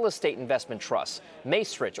the real estate investment trusts,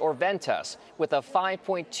 Macerich or Ventas, with a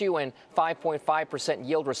 5.2 and 5.5%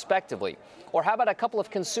 yield respectively. Or how about a couple of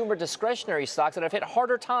consumer discretionary stocks that have hit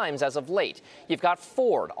harder times as of late? You've got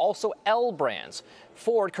Ford, also L Brands.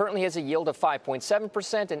 Ford currently has a yield of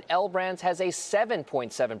 5.7%, and L Brands has a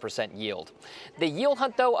 7.7% yield. The yield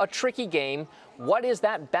hunt, though, a tricky game. What is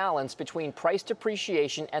that balance between price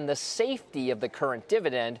depreciation and the safety of the current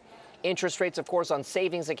dividend? Interest rates, of course, on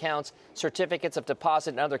savings accounts, certificates of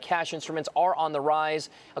deposit, and other cash instruments are on the rise.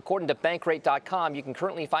 According to Bankrate.com, you can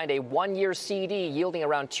currently find a one-year CD yielding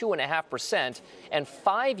around 2.5% and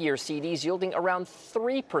five-year CDs yielding around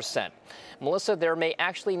 3%. Melissa, there may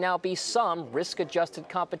actually now be some risk-adjusted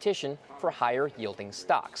competition for higher-yielding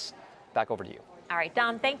stocks. Back over to you. All right,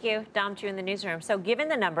 Dom, thank you. Dom Chu in the newsroom. So given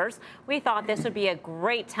the numbers, we thought this would be a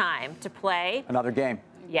great time to play another game.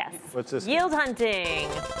 Yes. What's this? Yield hunting.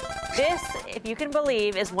 This, if you can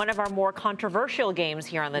believe, is one of our more controversial games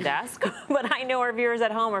here on the desk. But I know our viewers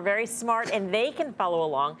at home are very smart and they can follow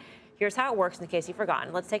along. Here's how it works in case you've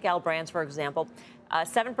forgotten. Let's take L Brands, for example.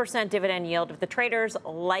 7% dividend yield. If the traders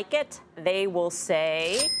like it, they will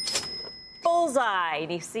say bullseye.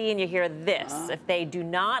 And you see and you hear this. If they do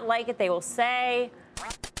not like it, they will say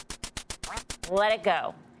let it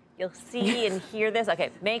go. You'll see and hear this.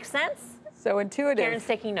 Okay, makes sense? So intuitive. Karen's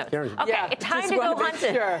taking notes. Karen's okay, time to go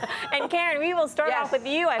hunting. Sure. And Karen, we will start off with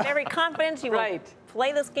you. I have every confidence you will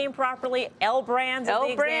play this game properly. L Brands is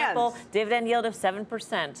the example. Dividend yield of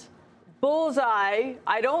 7%. Bullseye.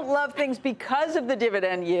 I don't love things because of the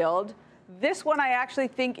dividend yield. This one I actually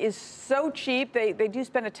think is so cheap. They do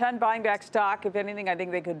spend a ton buying back stock. If anything, I think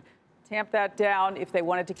they could tamp that down if they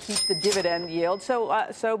wanted to keep the dividend yield.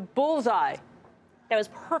 So bullseye. That was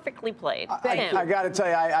perfectly played. I got to tell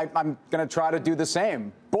you, I'm going to try to do the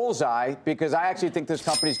same. Bullseye, because I actually think this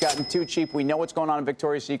company's gotten too cheap. We know what's going on in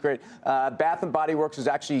Victoria's Secret. Bath & Body Works is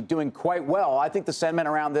actually doing quite well. I think the sentiment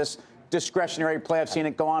around this discretionary play, I've seen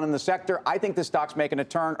it go on in the sector. I think the stock's making a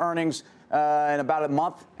turn, earnings in about a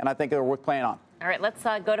month, and I think they're worth playing on. All right, let's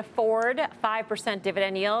go to Ford, 5%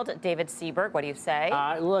 dividend yield. David Seaberg, what do you say?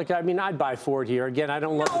 Look, I mean, I'd buy Ford here. Again, I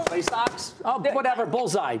don't love to play stocks. Oh, whatever,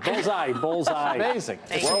 bullseye. Amazing.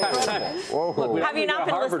 Look, have you not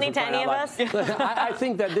been listening to any of us? I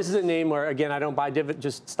think that this is a name where, again, I don't buy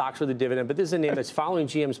just stocks for the dividend, but this is a name that's following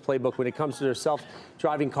GM's playbook when it comes to their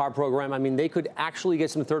self-driving car program. I mean, they could actually get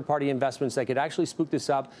some third-party investments that could actually spook this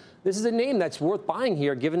up. This is a name that's worth buying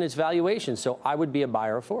here, given its valuation. So I would be a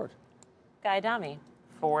buyer of Ford. Guy Adami,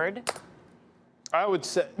 Ford. I would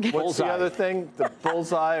say, what's the other thing? The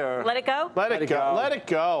bullseye or? Let it go? Let it go. Let it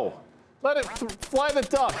go. Let it fly the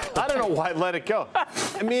duck. I don't know why let it go.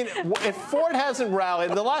 I mean, if Ford hasn't rallied,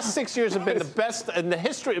 the last 6 years have been the best in the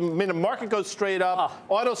history. I mean, the market goes straight up.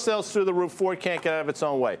 Auto sales through the roof. Ford can't get out of its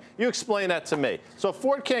own way. You explain that to me. So if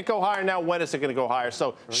Ford can't go higher now, when is it going to go higher?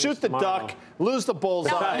 So shoot the duck, lose the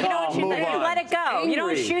bullseye, you don't shoot move on. Let it go. You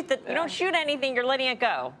don't shoot anything. You're letting it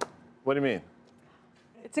go. What do you mean?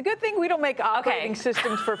 It's a good thing we don't make operating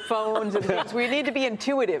systems for phones and things. We need to be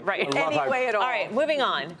intuitive, right? Any way at all. All right, moving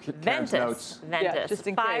on. Ventus, yeah, just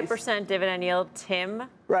in 5% dividend yield. Tim?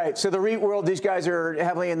 Right. So the REIT world, these guys are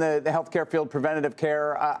heavily in the healthcare field, preventative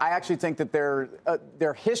care. I actually think that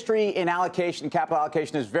their history in allocation, capital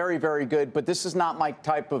allocation, is very, very good. But this is not my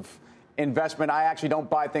type of investment. I actually don't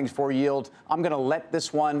buy things for yield. I'm going to let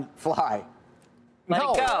this one fly. Let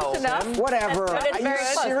it go. Whatever. Are you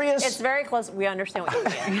serious? It's very close. We understand what you're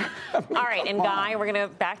saying. All right, and Guy, we're going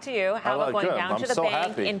to back to you. How about going down to the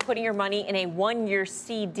bank and putting your money in a 1-year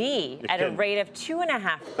CD at a rate of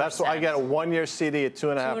 2.5%? That's what I get, a 1-year CD at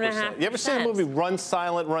 2.5%. You ever seen the movie Run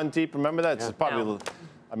Silent, Run Deep? Remember that? It's probably.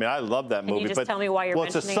 I mean, I love that movie. Can you just tell me why you're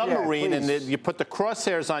mentioning it? Well, it's a submarine, and you put the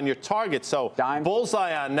crosshairs on your target, so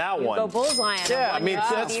bullseye on that one. Go bullseye on Yeah, I mean,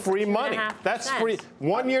 that's free money. That's free.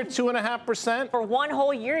 1 year, 2.5%? For 1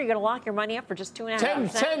 whole year, you're going to lock your money up for just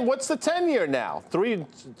 2.5%? 10. What's the 10-year now?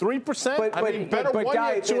 3%? I mean, better 1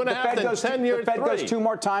 year, 2.5 than 10-year, 3. The Fed goes 2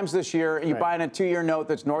 more times this year, and you buy in a 2-year note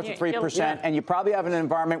that's north of 3%, and you probably have an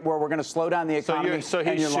environment where we're going to slow down the economy. So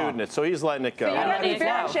he's shooting it. So he's letting it go.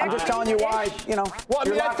 I'm just telling you why, Well, I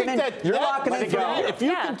mean, I think that if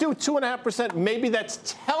you can do 2.5%, maybe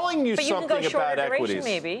that's telling you something about equities.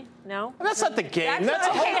 Maybe. No? That's not the game. That's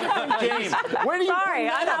a whole different game. Where do you Sorry,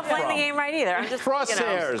 I'm not playing the game right either. I'm just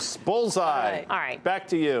crosshairs, bullseye. All right. Back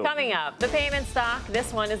to you. Coming up, the payment stock.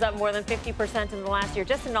 This one is up more than 50% in the last year,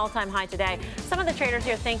 just an all-time high today. Some of the traders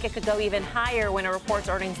here think it could go even higher when it reports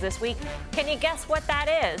earnings this week. Can you guess what that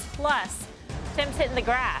is? Plus, Tim's hitting the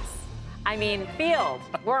grass. I mean, Field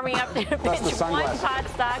warming up to pitch one pot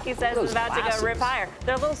stock. He says is about to go rip higher.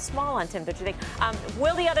 They're a little small on Tim, don't you think?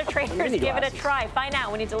 Will the other traders give it a try? Find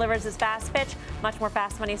out when he delivers his fast pitch. Much more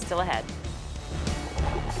fast money still ahead.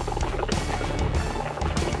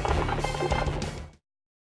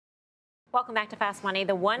 Welcome back to Fast Money.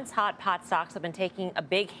 The once hot pot stocks have been taking a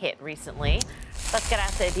big hit recently. Let's get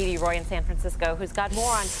out to Aditi Roy in San Francisco, who's got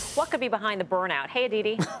more on what could be behind the burnout. Hey,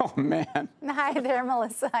 Aditi. Oh, man. Hi there,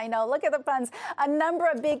 Melissa. I know. Look at the puns. A number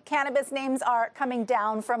of big cannabis names are coming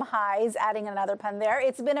down from highs, adding another pun there.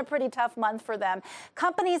 It's been a pretty tough month for them.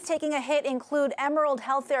 Companies taking a hit include Emerald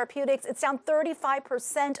Health Therapeutics. It's down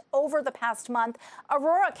 35% over the past month.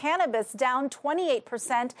 Aurora Cannabis down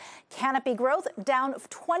 28%. Canopy Growth down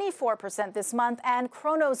 24% this month. And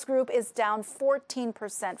Kronos Group is down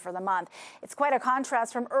 14% for the month. It's quite a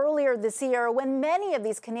contrast from earlier this year when many of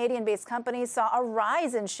these Canadian-based companies saw a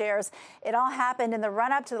rise in shares. It all happened in the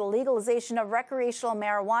run-up to the legalization of recreational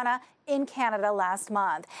marijuana in Canada last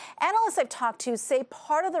month. Analysts I've talked to say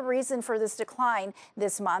part of the reason for this decline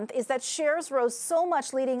this month is that shares rose so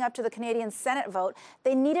much leading up to the Canadian Senate vote,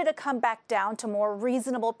 they needed to come back down to more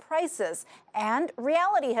reasonable prices. And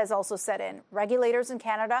reality has also set in. Regulators in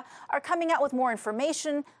Canada are coming out with more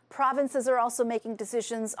information. Provinces are also making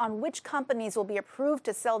decisions on which companies will be approved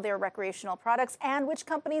to sell their recreational products and which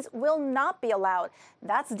companies will not be allowed.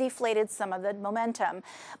 That's deflated some of the momentum.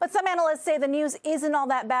 But some analysts say the news isn't all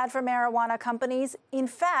that bad for marijuana companies. In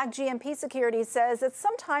fact, GMP Securities says that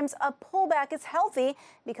sometimes a pullback is healthy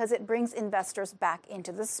because it brings investors back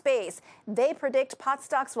into the space. They predict pot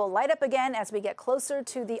stocks will light up again as we get closer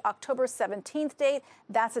to the October 17th date.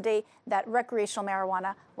 That's a date that recreational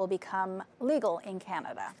marijuana will become legal in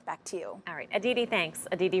Canada. Back to you. All right. Aditi, thanks.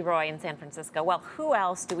 Aditi Roy in San Francisco. Well, who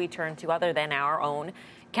else do we turn to other than our own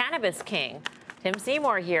cannabis king? Tim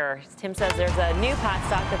Seymour here. Tim says there's a new pot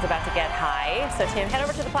stock that's about to get high. So, Tim, head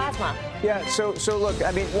over to the plasma. Yeah, so look,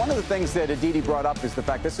 I mean, one of the things that Aditi brought up is the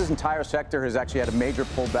fact this entire sector has actually had a major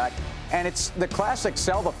pullback And it's the classic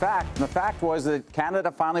sell the fact. And the fact was that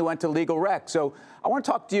Canada finally went to legal rec. So I want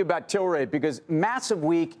to talk to you about Tilray, because massive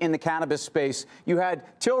week in the cannabis space. You had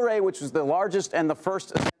Tilray, which was the largest and the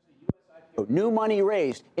first new money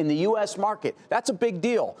raised in the U.S. market. That's a big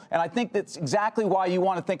deal. And I think that's exactly why you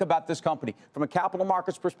want to think about this company. From a capital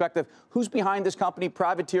markets perspective, who's behind this company?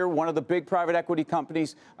 Privateer, one of the big private equity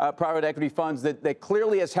companies, private equity funds that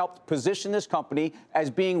clearly has helped position this company as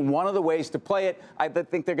being one of the ways to play it. I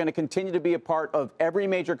think they're going to continue to be a part of every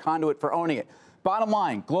major conduit for owning it. Bottom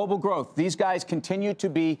line, global growth. These guys continue to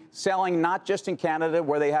be selling not just in Canada,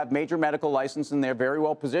 where they have major medical license and they're very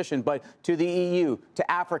well positioned, but to the EU,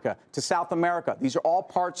 to Africa, to South America. These are all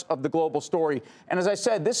parts of the global story. And as I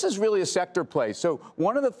said, this is really a sector play. So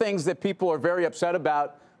one of the things that people are very upset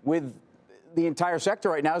about with the entire sector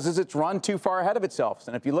right now is it's run too far ahead of itself.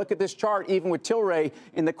 And if you look at this chart, even with Tilray,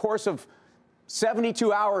 in the course of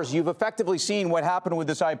 72 hours, you've effectively seen what happened with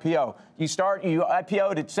this IPO. You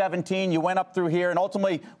IPO'd at 17, you went up through here, and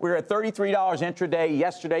ultimately we were at $33 intraday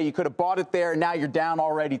yesterday. You could have bought it there, and now you're down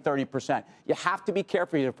already 30%. You have to be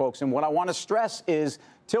careful here, folks. And what I want to stress is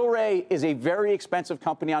Tilray is a very expensive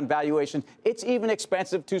company on valuation. It's even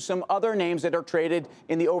expensive to some other names that are traded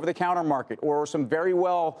in the over-the-counter market, or some very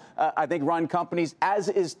well, I think, run companies, as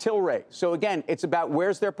is Tilray. So, again, it's about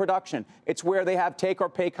where's their production. It's where they have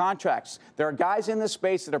take-or-pay contracts. There are guys in this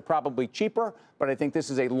space that are probably cheaper, but I think this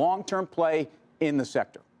is a long-term play in the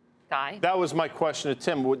sector. Guy? That was my question to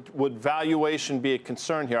Tim. Would valuation be a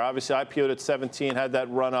concern here? Obviously, IPO'd at 17, had that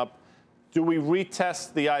run up. Do we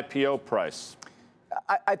retest the IPO price?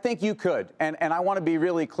 I think you could. And I want to be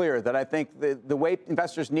really clear that I think the way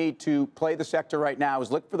investors need to play the sector right now is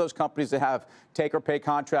look for those companies that have take-or-pay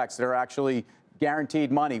contracts that are actually guaranteed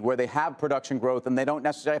money, where they have production growth and they don't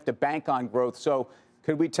necessarily have to bank on growth. So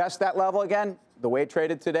could we test that level again? The way it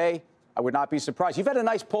traded today, I would not be surprised. You've had a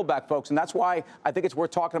nice pullback, folks, and that's why I think it's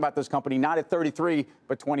worth talking about this company, not at 33,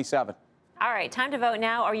 but 27. All right, time to vote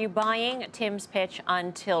now. Are you buying Tim's pitch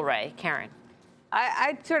on Tilray? Karen?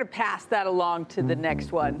 I'd sort of pass that along to the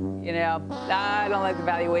next one. You know, I don't like the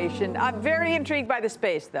valuation. I'm very intrigued by the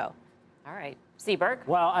space, though. All right. Seberg?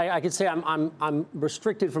 Well, I could say I'm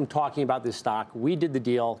restricted from talking about this stock. We did the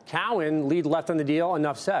deal. Cowen, lead left on the deal.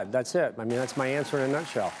 Enough said. That's it. I mean, that's my answer in a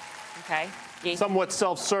nutshell. Okay. Somewhat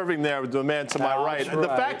self-serving there with the man to my right. The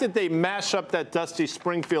fact that they mash up that Dusty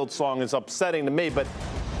Springfield song is upsetting to me, but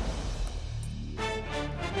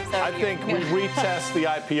I think we retest the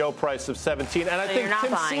IPO price of 17. And I think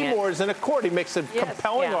Tim Seymour is in accord. He makes a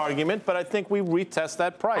compelling argument, but I think we retest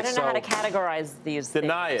that price. I don't know how to categorize these things.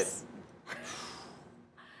 Deny it.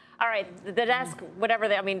 All right, the desk, whatever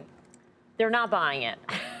they're not buying it,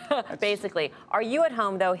 basically. Are you at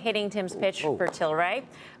home, though, hitting Tim's pitch for Tilray?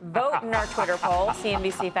 Vote in our Twitter poll,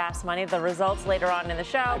 CNBC Fast Money. The results later on in the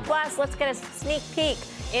show. Plus, let's get a sneak peek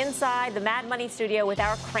inside the Mad Money studio with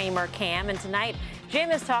our Kramer cam. And tonight,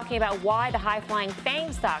 Jim is talking about why the high-flying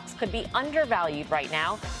FANG stocks could be undervalued right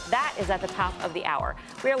now. That is at the top of the hour.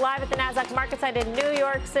 We are live at the NASDAQ market site in New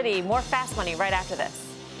York City. More Fast Money right after this.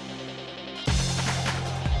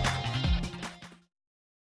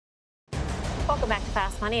 Welcome back to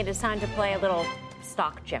Fast Money. It is time to play a little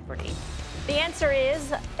stock Jeopardy. The answer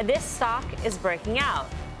is this stock is breaking out.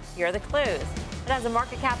 Here are the clues. It has a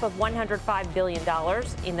market cap of $105 billion.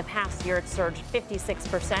 In the past year, it surged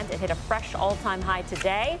 56%. It hit a fresh all-time high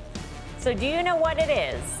today. So do you know what it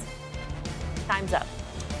is? Time's up.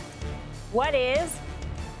 What is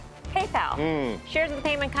PayPal? Shares of the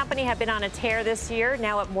payment company have been on a tear this year,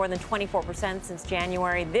 now up more than 24% since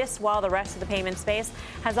January. This while the rest of the payment space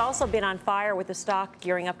has also been on fire, with the stock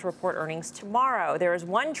gearing up to report earnings tomorrow. There is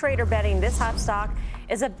one trader betting this hot stock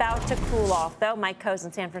is about to cool off, though. Mike Coe's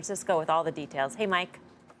in San Francisco with all the details. Hey, Mike.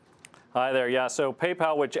 Hi there. Yeah, so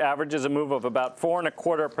PayPal, which averages a move of about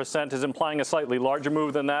 4.25%, is implying a slightly larger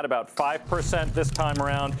move than that, about 5% this time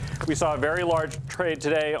around. We saw a very large trade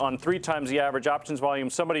today on 3 times the average options volume.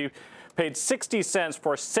 Somebody paid 60 cents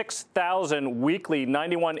for 6,000 weekly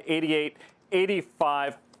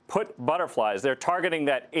 91.88.85 put butterflies. They're targeting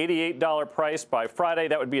that $88 price by Friday.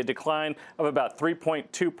 That would be a decline of about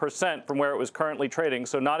 3.2% from where it was currently trading.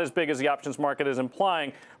 So not as big as the options market is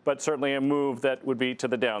implying, but certainly a move that would be to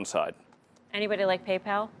the downside. Anybody like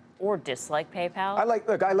PayPal or dislike PayPal? I like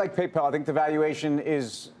PayPal. I think the valuation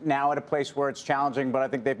is now at a place where it's challenging, but I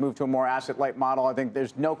think they've moved to a more asset-light model. I think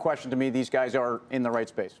there's no question to me these guys are in the right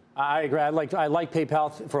space. I agree. I like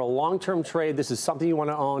PayPal for a long-term trade. This is something you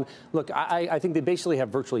want to own. Look, I think they basically have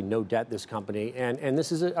virtually no debt, this company, and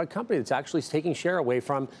this is a company that's actually taking share away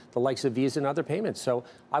from the likes of Visa and other payments. So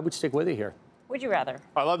I would stick with it here. Would you rather?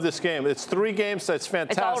 I love this game. It's 3 games, so it's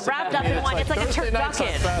fantastic. It's all wrapped up in one. It's like a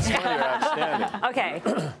turducken. Outstanding. Okay,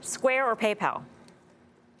 Square or PayPal?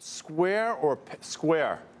 Square or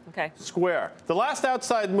Square? Okay. Square. The last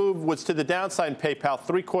outside move was to the downside in PayPal.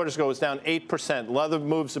 3 quarters ago, it was down 8%. A lot of the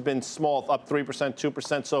moves have been small, up 3%,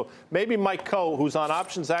 2%. So maybe Mike Coe, who's on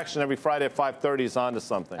options action every Friday at 5:30, is onto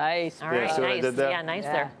something. Nice. All right, see what I nice. did there? Yeah, nice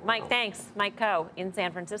there. Mike, thanks. Mike Coe in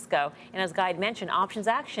San Francisco. And as Guy had mentioned, options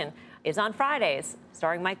action is on Fridays,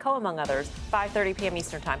 starring Mike Coe, among others, 5:30 p.m.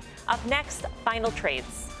 Eastern Time. Up next, final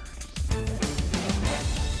trades.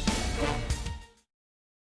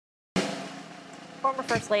 Former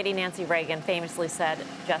First Lady Nancy Reagan famously said,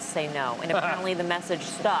 just say no. And apparently the message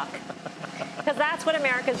stuck. Because that's what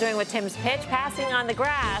America's doing with Tim's pitch, passing on the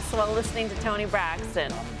grass while listening to Tony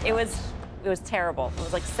Braxton. It was terrible. It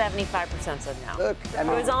was like 75% said no. Look, I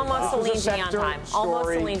mean, it was almost Celine Dion time. Almost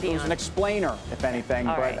Celine Dion. It was an explainer, if anything,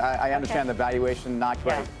 All right. but I understand the valuation, not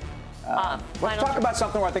great. Let's talk about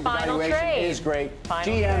something where I think the valuation is great.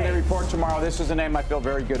 GM, they report tomorrow. This is a name I feel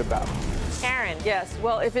very good about. Karen. Yes.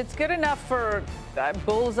 Well, if it's good enough for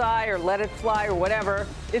Bullseye or Let It Fly or whatever,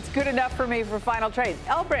 it's good enough for me for final trade.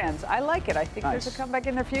 L Brands, I like it. I think there's a comeback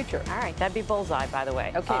in their future. All right, that'd be Bullseye, by the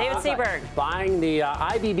way. Okay. David Seaberg. Buying the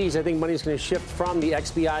IBBs, I think money's going to shift from the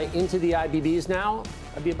XBI into the IBBs now.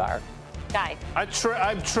 I'd be a buyer. Guy.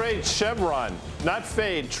 I'd trade Chevron, not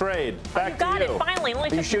fade, trade. Back to you. You got it, finally.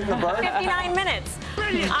 Only you shooting the bird? 59 minutes.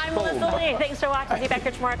 I'm Melissa Lee. Thanks for watching. See you back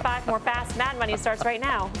here tomorrow at 5. More Fast Mad Money starts right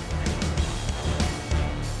now.